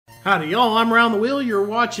Howdy y'all, I'm Round the Wheel, you're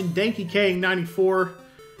watching Danky Kang 94,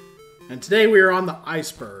 and today we are on the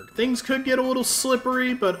iceberg. Things could get a little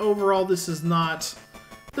slippery, but overall this is not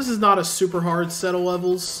a super hard set of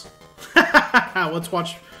levels. Let's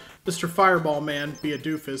watch Mr. Fireball Man be a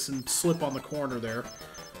doofus and slip on the corner there.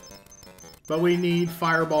 But we need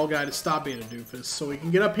Fireball Guy to stop being a doofus so we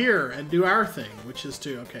can get up here and do our thing, which is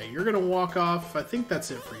to, okay, you're gonna walk off, I think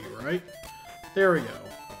that's it for you, right? There we go.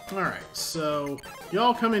 Alright, so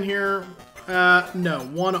y'all come in here. No,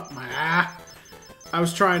 one up. I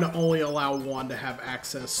was trying to only allow one to have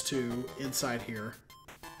access to inside here.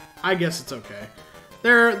 I guess it's okay.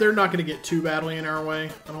 They're not going to get too badly in our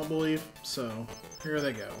way, I don't believe. So, here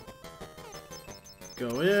they go.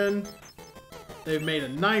 Go in. They've made a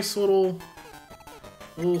nice little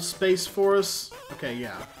space for us. Okay,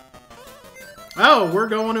 yeah. Oh, we're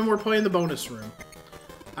going and we're playing the bonus room.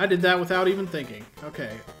 I did that without even thinking.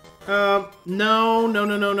 Okay.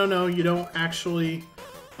 No, you don't actually...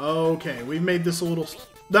 Okay, we've made this a little...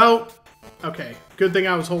 No! Okay, good thing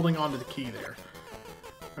I was holding on to the key there.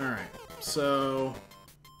 Alright, so...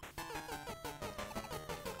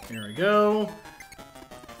 Here we go.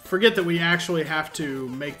 Forget that we actually have to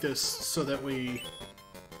make this so that we...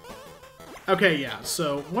 Okay, yeah,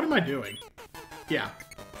 so what am I doing? Yeah.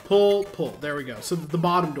 Pull, pull. There we go. So that the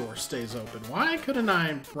bottom door stays open. Why couldn't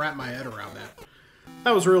I wrap my head around that?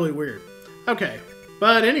 That was really weird. Okay,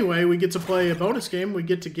 but anyway, we get to play a bonus game. We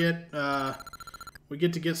get to get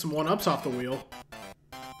some one-ups off the wheel.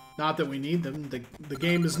 Not that we need them. The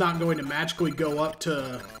game is not going to magically go up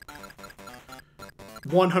to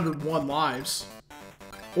 101 lives.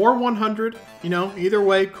 Or 100, you know, either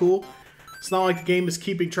way, cool. It's not like the game is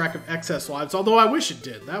keeping track of excess lives, although I wish it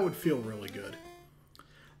did. That would feel really good.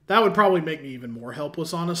 That would probably make me even more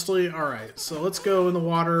helpless, honestly. Alright, so let's go in the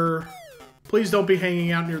water. Please don't be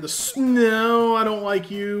hanging out near the snow. I don't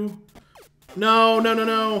like you.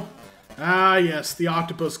 No. Ah, yes, the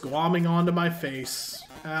octopus glomming onto my face.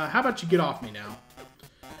 How about you get off me now?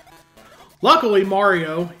 Luckily,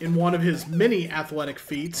 Mario, in one of his many athletic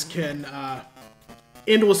feats, can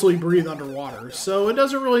endlessly breathe underwater. So it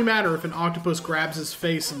doesn't really matter if an octopus grabs his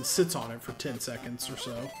face and sits on it for 10 seconds or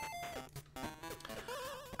so.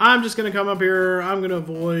 I'm just going to come up here. I'm going to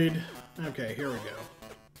avoid... Okay, here we go.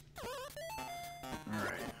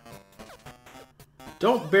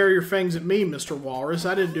 Don't bare your fangs at me, Mr. Walrus.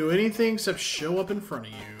 I didn't do anything except show up in front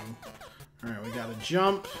of you. Alright, we gotta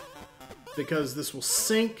jump, because this will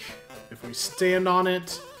sink if we stand on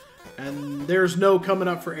it, and there's no coming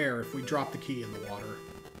up for air if we drop the key in the water.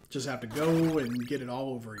 Just have to go and get it all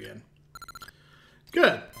over again.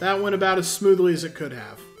 Good. That went about as smoothly as it could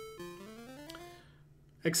have.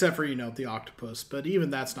 Except for, you know, the octopus, but even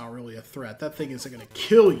that's not really a threat. That thing isn't gonna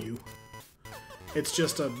kill you. It's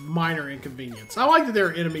just a minor inconvenience. I like that there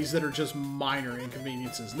are enemies that are just minor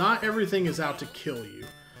inconveniences. Not everything is out to kill you.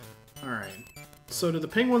 Alright. So do the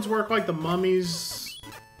penguins work like the mummies?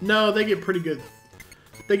 No, they get pretty good.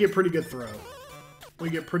 They get pretty good throw. We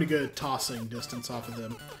get pretty good tossing distance off of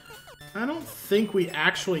them. I don't think we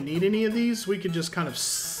actually need any of these. We could just kind of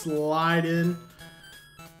slide in.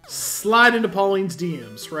 Slide into Pauline's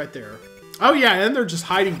DMs right there. Oh yeah, and they're just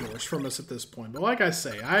hiding doors from us at this point. But like I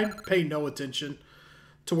say, I pay no attention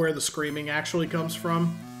to where the screaming actually comes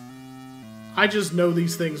from. I just know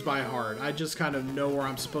these things by heart. I just kind of know where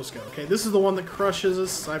I'm supposed to go. Okay, this is the one that crushes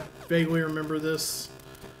us. I vaguely remember this.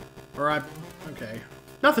 Okay.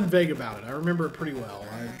 Nothing vague about it. I remember it pretty well.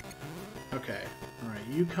 Okay. Alright,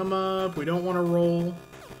 you come up. We don't want to roll.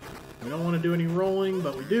 We don't want to do any rolling,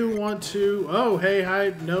 but we do want to... Oh, hey,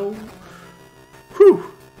 hi. No. Whew.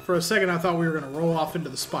 For a second, I thought we were going to roll off into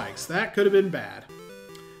the spikes. That could have been bad.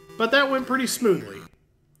 But that went pretty smoothly.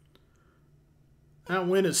 That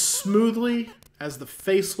went as smoothly as the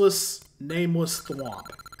faceless, nameless thwomp.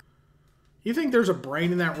 You think there's a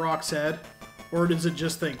brain in that rock's head? Or does it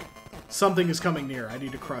just think, something is coming near, I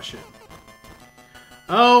need to crush it?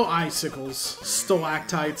 Oh, icicles.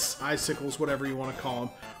 Stalactites, icicles, whatever you want to call them.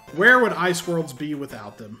 Where would ice worlds be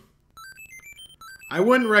without them? I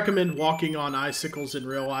wouldn't recommend walking on icicles in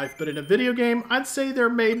real life, but in a video game, I'd say there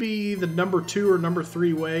may be the number 2 or number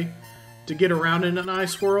 3 way to get around in an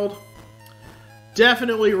ice world.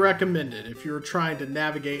 Definitely recommend it if you're trying to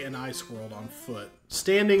navigate an ice world on foot.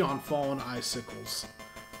 Standing on fallen icicles.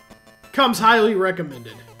 Comes highly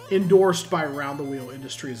recommended. Endorsed by Round the Wheel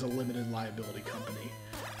Industries, a limited liability company.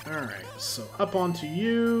 Alright, so up onto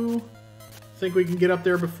you. Think we can get up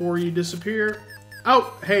there before you disappear?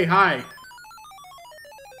 Oh, hey, hi.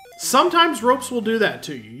 Sometimes ropes will do that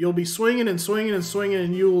to you. You'll be swinging and swinging and swinging,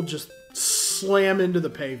 and you will just slam into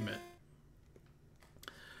the pavement.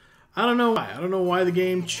 I don't know why. I don't know why the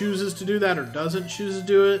game chooses to do that or doesn't choose to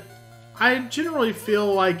do it. I generally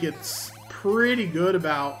feel like it's pretty good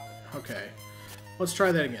about... Okay, let's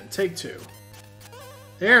try that again. Take 2.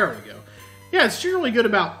 There we go. Yeah, it's generally good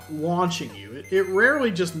about launching you. It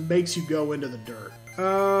rarely just makes you go into the dirt.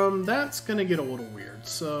 That's going to get a little weird,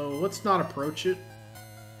 so let's not approach it.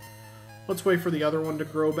 Let's wait for the other one to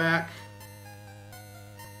grow back.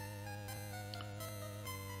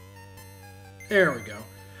 There we go.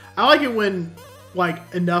 I like it when,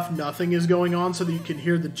 like, enough nothing is going on so that you can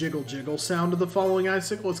hear the jiggle jiggle sound of the falling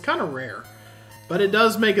icicle. It's kind of rare, but it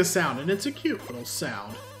does make a sound, and it's a cute little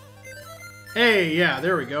sound. Hey, yeah,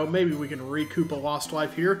 there we go. Maybe we can recoup a lost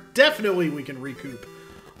life here. Definitely we can recoup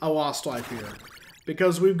a lost life here.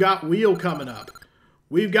 Because we've got wheel coming up.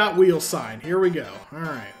 We've got wheel sign. Here we go.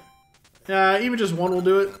 Alright. Even just 1 will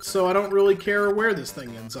do it, so I don't really care where this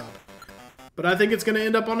thing ends up. But I think it's going to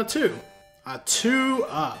end up on a 2. A 2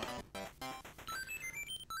 up.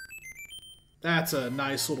 That's a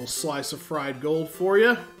nice little slice of fried gold for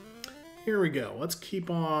you. Here we go. Let's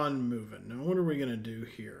keep on moving. Now, what are we going to do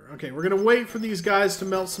here? Okay, we're going to wait for these guys to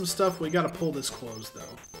melt some stuff. We got to pull this closed,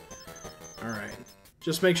 though. Alright.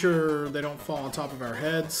 Just make sure they don't fall on top of our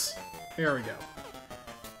heads. There we go.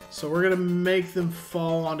 So we're going to make them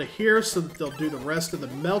fall onto here so that they'll do the rest of the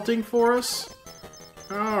melting for us.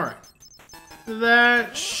 Alright.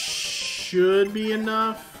 That should be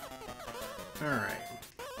enough. Alright.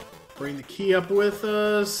 Bring the key up with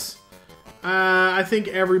us. I think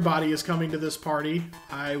everybody is coming to this party.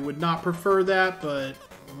 I would not prefer that, but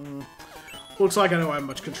looks like I don't have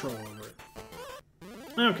much control over it.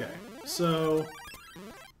 Okay, so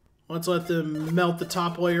let's let them melt the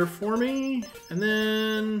top layer for me, and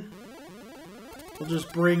then we'll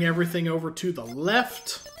just bring everything over to the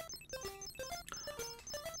left.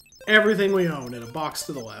 Everything we own in a box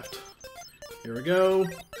to the left. Here we go.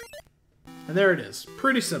 And there it is.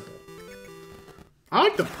 Pretty simple. I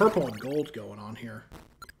like the purple and gold going on here.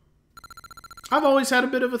 I've always had a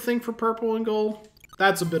bit of a thing for purple and gold.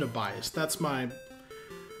 That's a bit of bias. That's my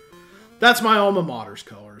alma mater's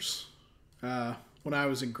colors when I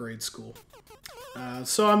was in grade school.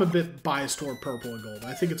 So I'm a bit biased toward purple and gold.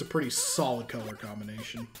 I think it's a pretty solid color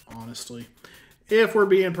combination, honestly. If we're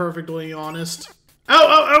being perfectly honest.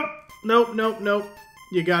 Oh! Nope.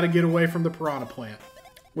 You gotta get away from the piranha plant.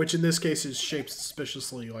 Which in this case is shaped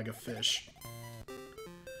suspiciously like a fish.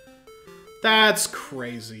 That's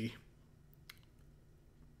crazy.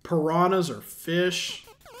 Piranhas are fish.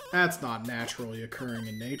 That's not naturally occurring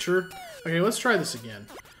in nature. Okay, let's try this again.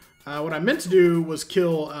 What I meant to do was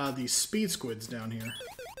kill these speed squids down here.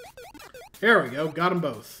 There we go. Got them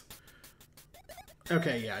both.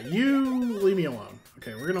 Okay, yeah. You leave me alone.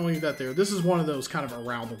 Okay, we're going to leave that there. This is one of those kind of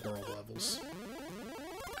around the world levels.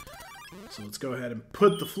 So let's go ahead and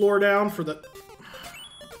put the floor down for the...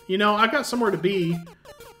 You know, I got somewhere to be.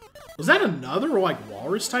 Was that another, like,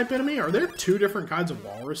 walrus-type enemy? Are there 2 different kinds of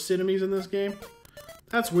walrus enemies in this game?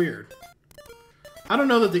 That's weird. I don't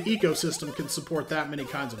know that the ecosystem can support that many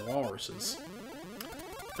kinds of walruses.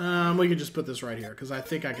 We can just put this right here, because I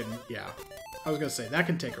think I can... Yeah. I was going to say, that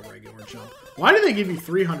can take a regular jump. Why do they give you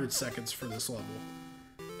 300 seconds for this level?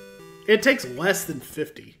 It takes less than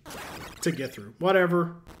 50 to get through.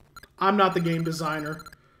 Whatever. I'm not the game designer.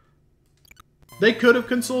 They could have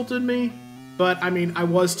consulted me. But, I mean, I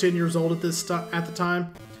was 10 years old at the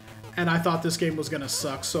time, and I thought this game was going to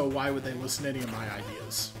suck, so why would they listen to any of my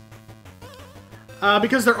ideas?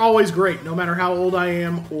 Because they're always great, no matter how old I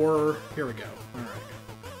am, or... Here we go. Alright.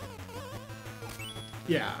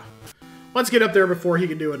 Yeah. Let's get up there before he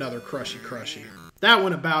can do another crushy. That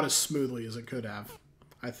went about as smoothly as it could have,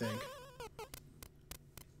 I think.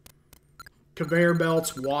 Conveyor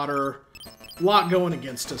belts, water, a lot going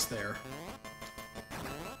against us there.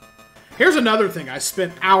 Here's another thing I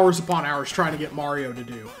spent hours upon hours trying to get Mario to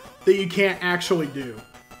do that you can't actually do.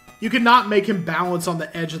 You cannot make him balance on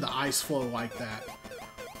the edge of the ice floe like that.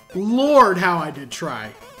 Lord, how I did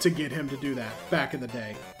try to get him to do that back in the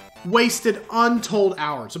day. Wasted untold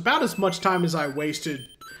hours. About as much time as I wasted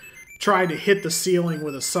trying to hit the ceiling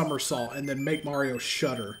with a somersault and then make Mario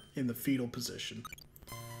shudder in the fetal position.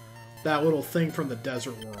 That little thing from the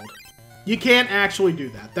desert world. You can't actually do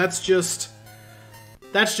that. That's just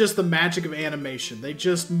the magic of animation. They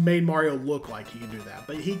just made Mario look like he can do that.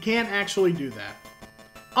 But he can't actually do that.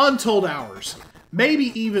 Untold hours. Maybe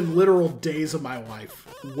even literal days of my life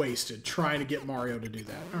wasted trying to get Mario to do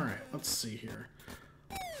that. Alright, let's see here.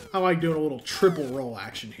 I like doing a little triple roll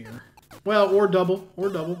action here. Well, or double.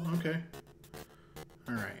 Okay.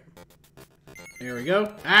 Alright. There we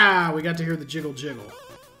go. Ah, we got to hear the jiggle jiggle.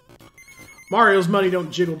 Mario's money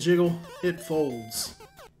don't jiggle jiggle. It folds.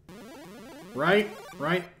 Right?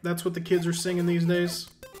 Right? That's what the kids are singing these days?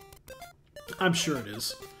 I'm sure it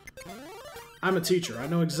is. I'm a teacher. I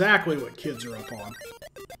know exactly what kids are up on.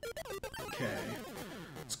 Okay.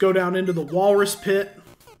 Let's go down into the walrus pit.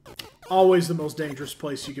 Always the most dangerous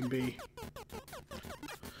place you can be.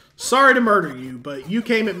 Sorry to murder you, but you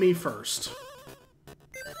came at me first.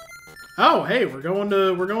 Oh, hey, we're going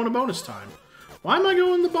to bonus time. Why am I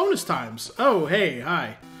going to bonus times? Oh, hey,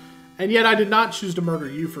 hi. And yet I did not choose to murder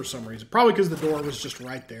you for some reason. Probably because the door was just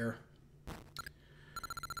right there.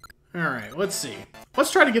 Alright, let's see.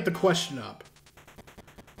 Let's try to get the question up.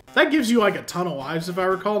 That gives you like a ton of lives, if I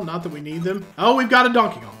recall. Not that we need them. Oh, we've got a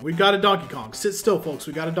Donkey Kong. We've got a Donkey Kong. Sit still, folks.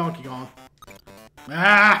 We got a Donkey Kong.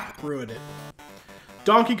 Ah, ruined it.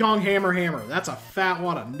 Donkey Kong Hammer Hammer. That's a fat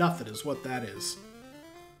wad of nothing is what that is.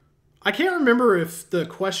 I can't remember if the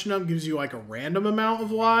question up gives you like a random amount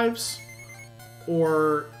of lives.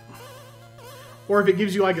 Or if it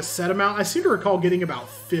gives you like a set amount. I seem to recall getting about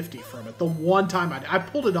 50 from it. The one time I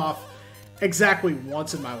pulled it off exactly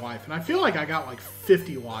once in my life. And I feel like I got like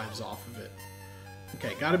 50 lives off of it.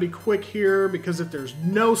 Okay, gotta be quick here because if there's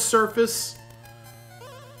no surface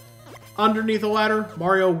underneath a ladder,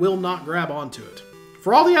 Mario will not grab onto it.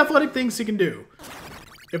 For all the athletic things he can do.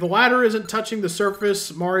 If a ladder isn't touching the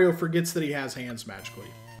surface, Mario forgets that he has hands magically.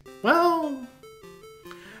 Well,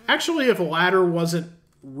 actually, if a ladder wasn't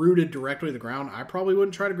rooted directly to the ground, I probably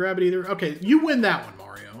wouldn't try to grab it either. Okay, you win that one,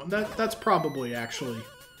 Mario. That's probably actually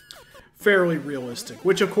fairly realistic,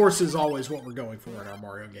 which of course is always what we're going for in our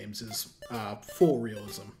Mario games, is full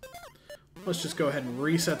realism. Let's just go ahead and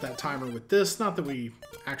reset that timer with this. Not that we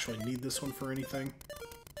actually need this one for anything.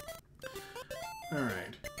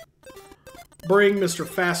 Alright. Bring Mr.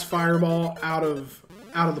 Fast Fireball out of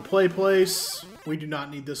the play place. We do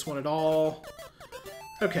not need this one at all.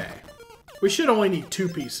 Okay. We should only need 2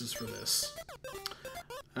 pieces for this.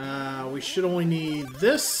 We should only need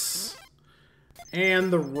this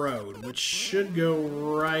and the road, which should go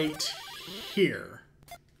right here.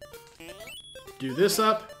 Do this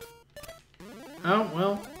up. Oh,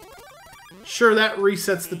 well. Sure, that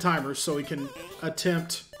resets the timer, so we can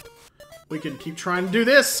attempt... We can keep trying to do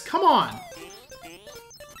this. Come on!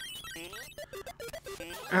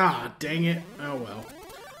 Ah, dang it. Oh, well.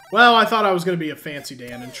 Well, I thought I was going to be a fancy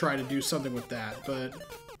Dan and try to do something with that, but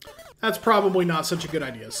that's probably not such a good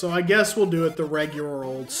idea. So I guess we'll do it the regular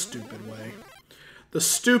old stupid way. The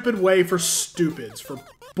stupid way for stupids, for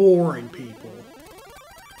boring people.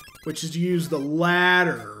 Which is to use the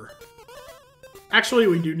ladder. Actually,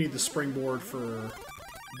 we do need the springboard for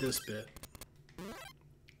this bit.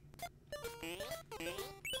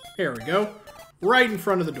 There we go. Right in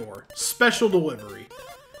front of the door. Special delivery.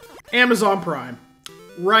 Amazon Prime.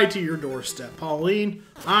 Right to your doorstep. Pauline,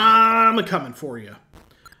 I'm a-coming for you.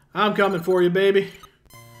 I'm coming for you, baby.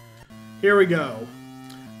 Here we go.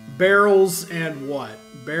 Barrels and what?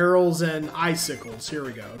 Barrels and icicles. Here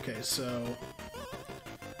we go. Okay, so...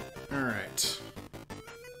 Alright.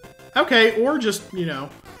 Okay, or just, you know,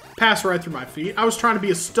 pass right through my feet. I was trying to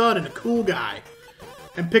be a stud and a cool guy.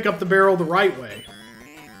 And pick up the barrel the right way.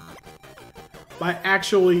 By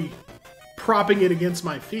actually propping it against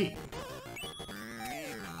my feet.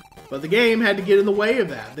 But the game had to get in the way of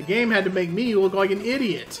that. The game had to make me look like an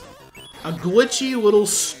idiot. A glitchy little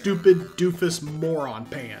stupid doofus moron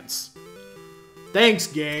pants. Thanks,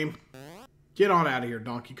 game. Get on out of here,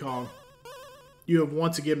 Donkey Kong. You have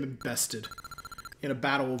once again been bested in a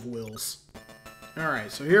battle of wills.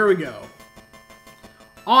 Alright, so here we go.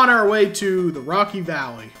 On our way to the Rocky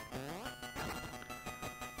Valley.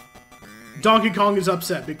 Donkey Kong is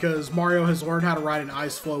upset because Mario has learned how to ride an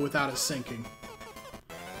ice floe without it sinking.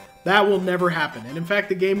 That will never happen. And in fact,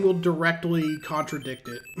 the game will directly contradict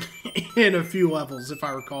it in a few levels, if I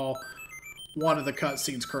recall one of the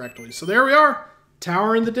cutscenes correctly. So there we are.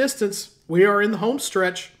 Tower in the distance. We are in the home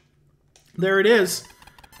stretch. There it is.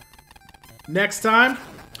 Next time,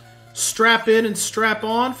 strap in and strap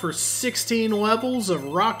on for 16 levels of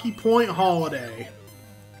Rocky Point Holiday.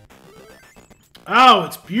 Oh,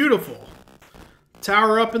 it's beautiful.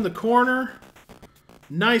 Tower up in the corner.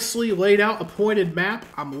 Nicely laid out a pointed map.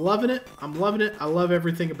 I'm loving it. I'm loving it. I love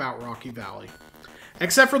everything about Rocky Valley.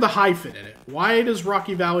 Except for the hyphen in it. Why does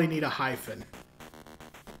Rocky Valley need a hyphen?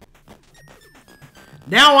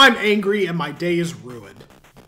 Now I'm angry and my day is ruined.